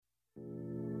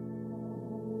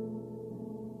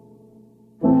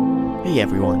Hey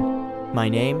everyone, my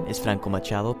name is Franco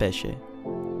Machado Peche,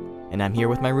 and I'm here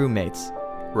with my roommates,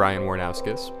 Ryan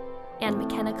Warnowskis, and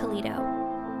McKenna Colito.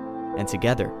 And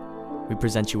together, we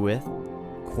present you with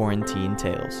Quarantine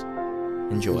Tales.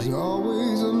 Enjoy. There's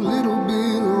always a little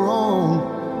bit wrong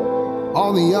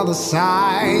on the other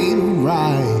side of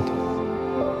right.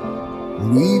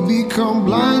 We become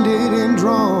blinded and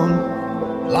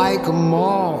drawn like a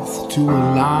moth to a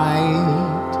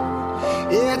light.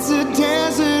 It's a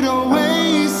desert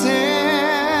oasis,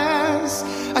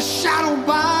 a shadow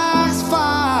box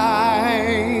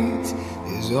fight.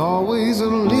 There's always a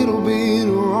little bit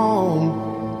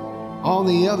wrong on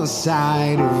the other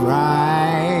side of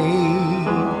right.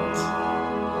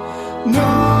 No,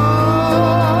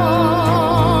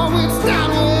 it's not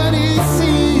what it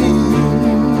seems.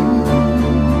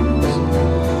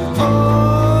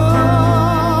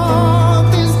 Oh,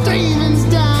 there's demons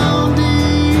down deep.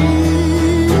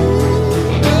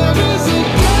 There is a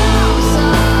dark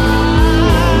side,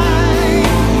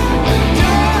 a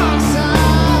dark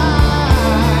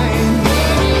side.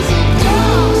 There is a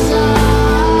dark side,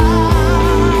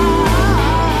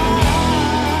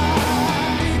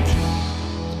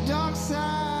 dark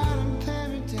side of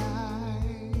paradise.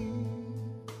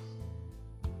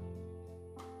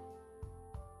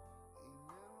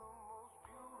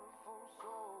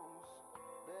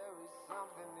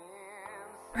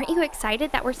 Aren't you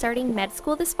excited that we're starting med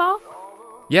school this fall?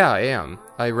 Yeah, I am.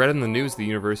 I read in the news the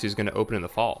university is going to open in the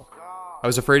fall. I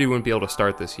was afraid we wouldn't be able to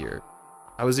start this year.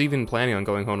 I was even planning on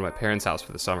going home to my parents' house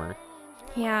for the summer.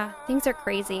 Yeah, things are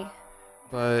crazy.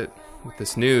 But with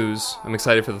this news, I'm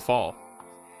excited for the fall.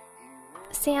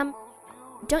 Sam,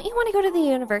 don't you want to go to the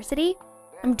university?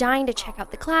 I'm dying to check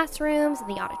out the classrooms and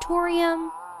the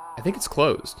auditorium. I think it's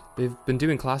closed. They've been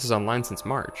doing classes online since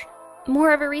March.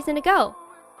 More of a reason to go.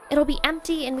 It'll be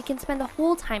empty and we can spend the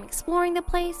whole time exploring the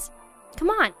place. Come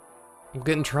on. We'll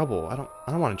get in trouble. I don't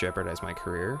want to jeopardize my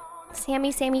career.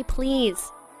 Sammy,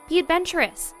 please. Be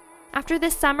adventurous. After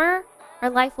this summer, our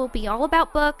life will be all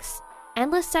about books,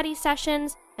 endless study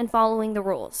sessions, and following the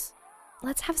rules.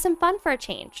 Let's have some fun for a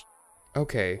change.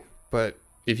 Okay, but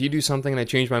if you do something and I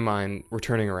change my mind, we're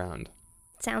turning around.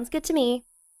 Sounds good to me.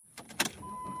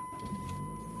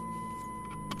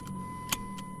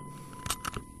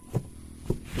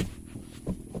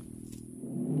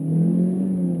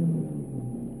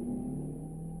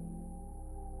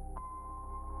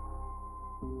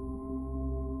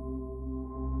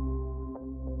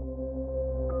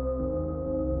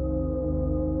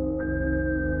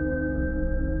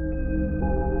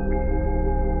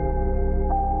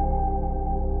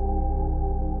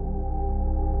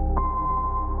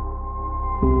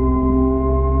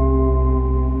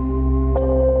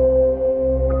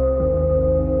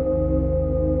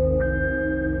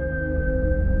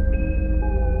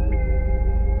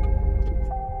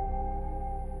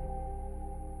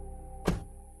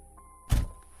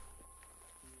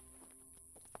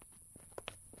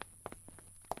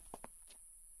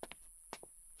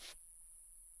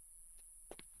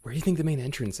 Where do you think the main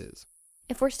entrance is?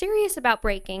 If we're serious about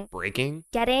breaking,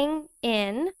 getting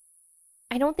in,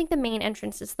 I don't think the main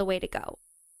entrance is the way to go.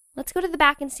 Let's go to the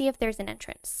back and see if there's an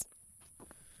entrance.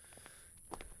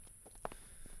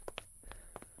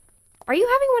 Are you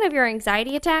having one of your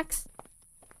anxiety attacks?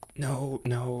 No.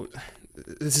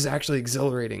 This is actually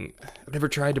exhilarating. I've never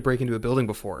tried to break into a building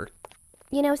before.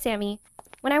 You know, Sammy,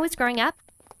 when I was growing up,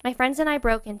 my friends and I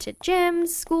broke into gyms,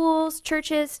 schools,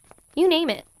 churches, you name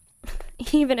it.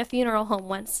 Even a funeral home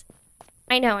once.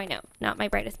 I know, not my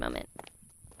brightest moment.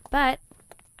 But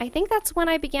I think that's when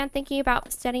I began thinking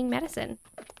about studying medicine.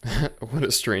 What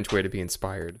a strange way to be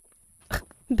inspired.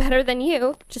 Better than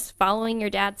you, just following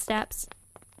your dad's steps.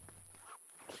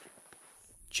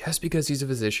 Just because he's a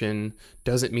physician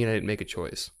doesn't mean I didn't make a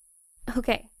choice.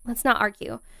 Okay, let's not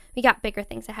argue. We got bigger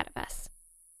things ahead of us.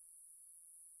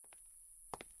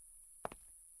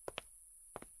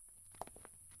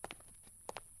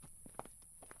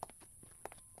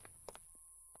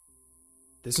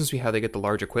 This must be how they get the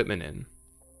large equipment in.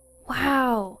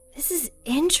 Wow, this is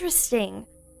interesting.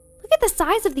 Look at the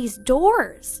size of these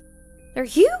doors. They're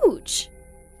huge.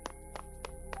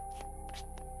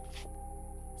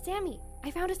 Sammy, I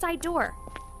found a side door.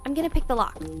 I'm gonna pick the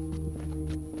lock.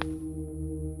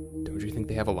 Don't you think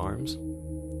they have alarms?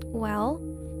 Well,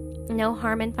 no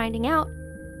harm in finding out.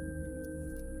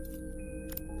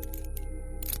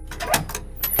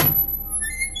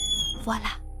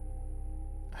 Voila.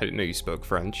 I didn't know you spoke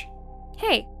French.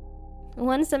 Hey,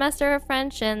 one semester of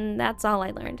French and that's all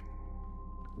I learned.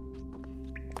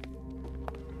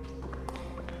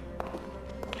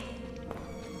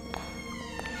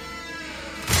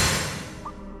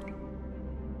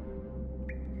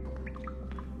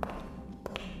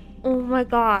 my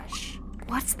gosh.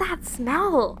 What's that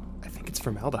smell? I think it's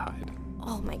formaldehyde.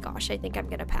 Oh my gosh, I think I'm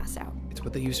gonna pass out. It's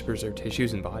what they use to preserve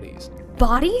tissues and bodies.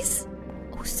 Bodies?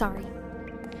 Oh, sorry.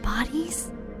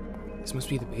 Bodies? This must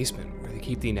be the basement where they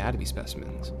keep the anatomy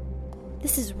specimens.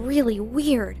 This is really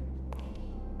weird.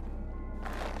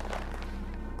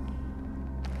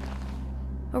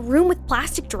 A room with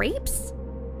plastic drapes?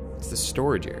 It's the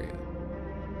storage area.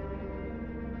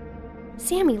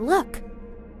 Sammy, look.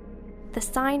 The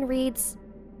sign reads,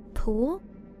 pool?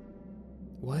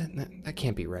 What? That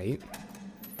can't be right.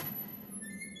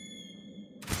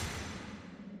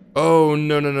 Oh,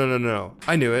 no.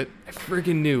 I knew it. I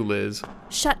freaking knew, Liz.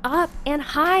 Shut up and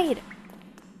hide.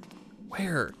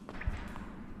 Where?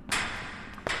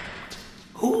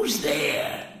 Who's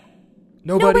there?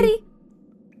 Nobody?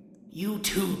 You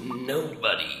two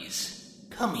nobodies.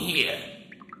 Come here.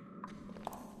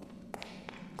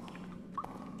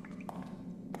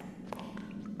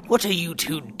 What are you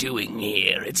two doing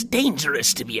here? It's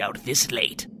dangerous to be out this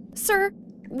late. Sir,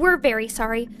 we're very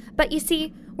sorry, but you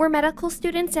see, we're medical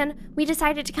students and we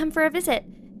decided to come for a visit.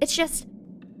 It's just,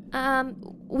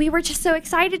 we were just so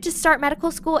excited to start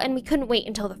medical school and we couldn't wait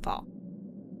until the fall.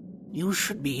 You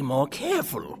should be more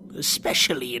careful,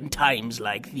 especially in times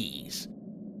like these.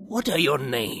 What are your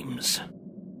names?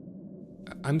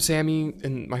 I'm Sammy,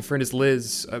 and my friend is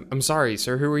Liz. I'm sorry,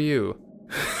 sir. Who are you?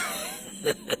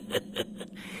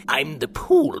 I'm the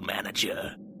pool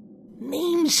manager.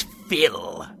 Name's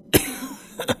Phil.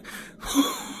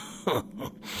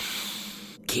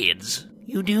 Kids,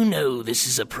 you do know this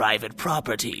is a private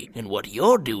property, and what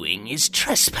you're doing is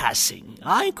trespassing.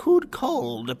 I could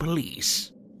call the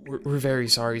police. We're very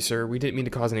sorry, sir. We didn't mean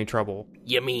to cause any trouble.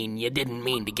 You mean you didn't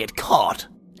mean to get caught?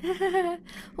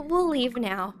 We'll leave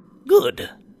now. Good.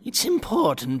 It's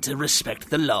important to respect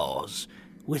the laws.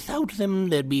 Without them,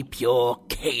 there'd be pure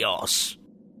chaos.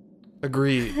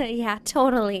 Agreed. Yeah,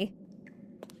 totally.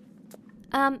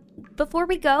 Before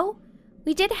we go,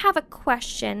 we did have a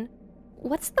question.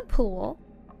 What's the pool?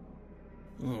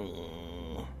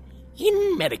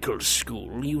 In medical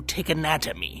school, you take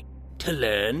anatomy. To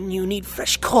learn, you need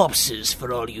fresh corpses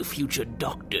for all you future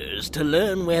doctors to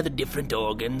learn where the different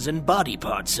organs and body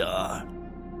parts are.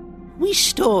 We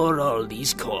store all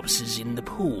these corpses in the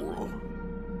pool.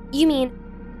 You mean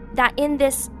that in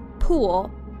this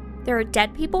pool, there are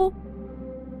dead people?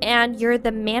 And you're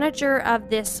the manager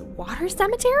of this water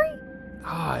cemetery?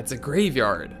 Ah, it's a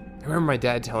graveyard. I remember my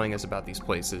dad telling us about these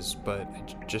places, but I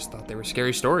just thought they were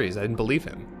scary stories. I didn't believe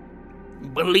him.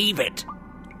 Believe it.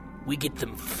 We get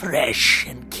them fresh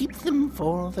and keep them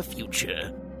for the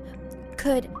future.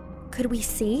 Could we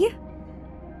see?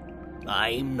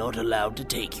 I'm not allowed to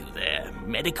take you there.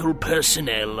 Medical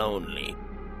personnel only.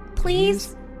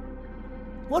 Please?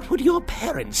 What would your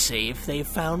parents say if they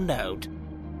found out?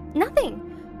 Nothing.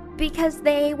 Because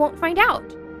they won't find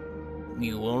out.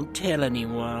 You won't tell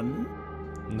anyone?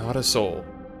 Not a soul.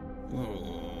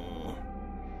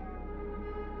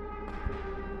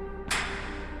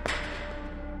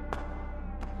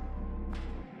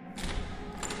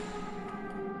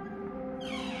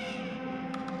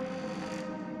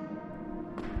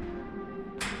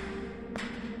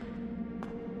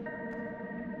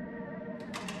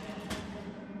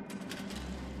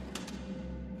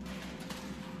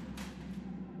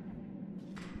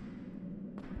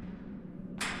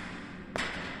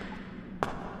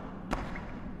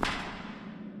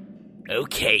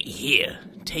 Okay, here,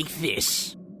 take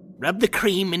this. Rub the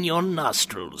cream in your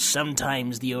nostrils.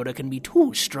 Sometimes the odor can be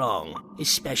too strong,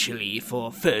 especially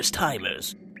for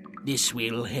first-timers. This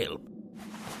will help.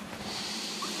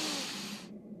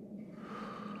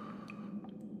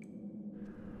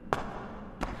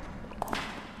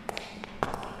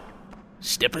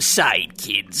 Step aside,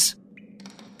 kids.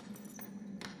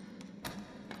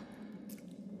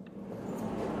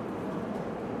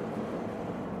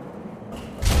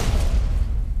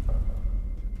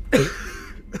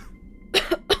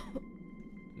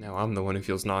 Now I'm the one who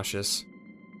feels nauseous.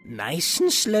 Nice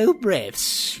and slow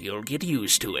breaths. You'll get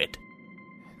used to it.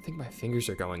 I think my fingers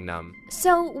are going numb.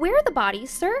 So, where are the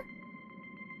bodies, sir?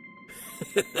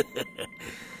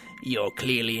 You're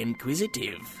clearly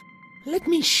inquisitive. Let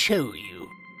me show you.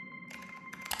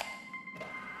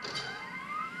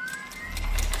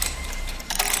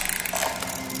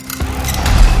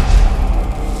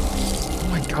 Oh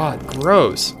my god,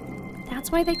 gross.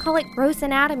 That's why they call it gross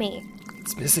anatomy.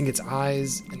 It's missing its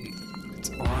eyes and its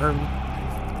arm.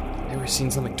 I've never seen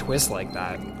something twist like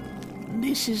that.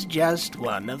 This is just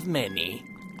one of many.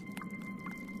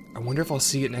 I wonder if I'll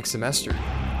see it next semester.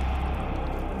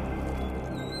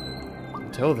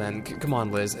 Until then, come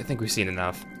on, Liz. I think we've seen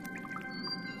enough.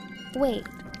 Wait,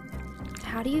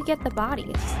 how do you get the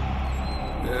bodies?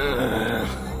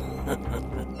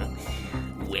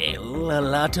 Well, a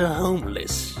lot are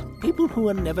homeless. People who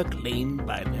are never claimed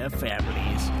by their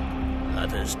families.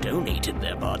 Others donated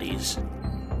their bodies.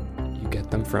 You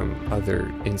get them from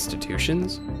other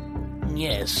institutions?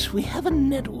 Yes, we have a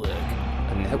network.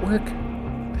 A network?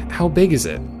 How big is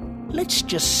it? Let's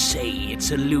just say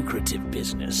it's a lucrative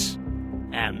business.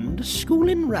 And a school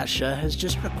in Russia has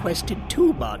just requested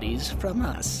 2 bodies from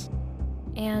us.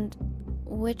 And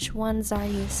which ones are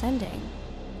you sending?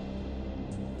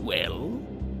 Well,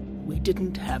 we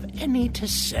didn't have any to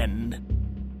send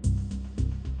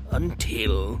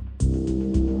until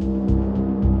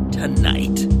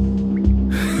tonight.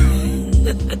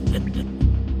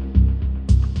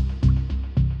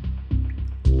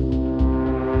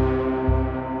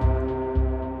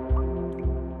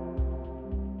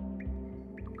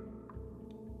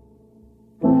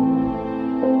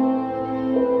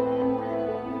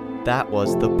 That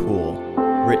was The Pool,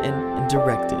 written and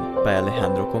directed by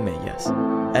Alejandro Comellas,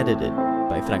 edited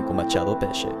by Franco Machado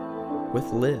Pesce, with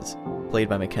Liz, played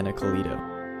by McKenna Colito,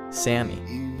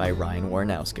 Sammy by Ryan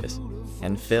Warnowskis,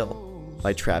 and Phil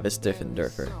by Travis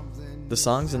Diffenderfer. The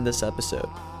songs in this episode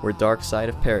were Dark Side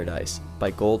of Paradise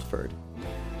by Goldford,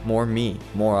 More Me,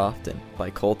 More Often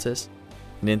by Cultist,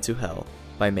 and Into Hell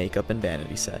by Makeup and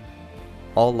Vanity Set,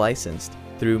 all licensed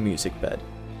through MusicBed.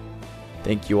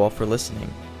 Thank you all for listening.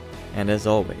 And as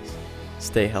always,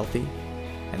 stay healthy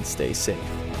and stay safe.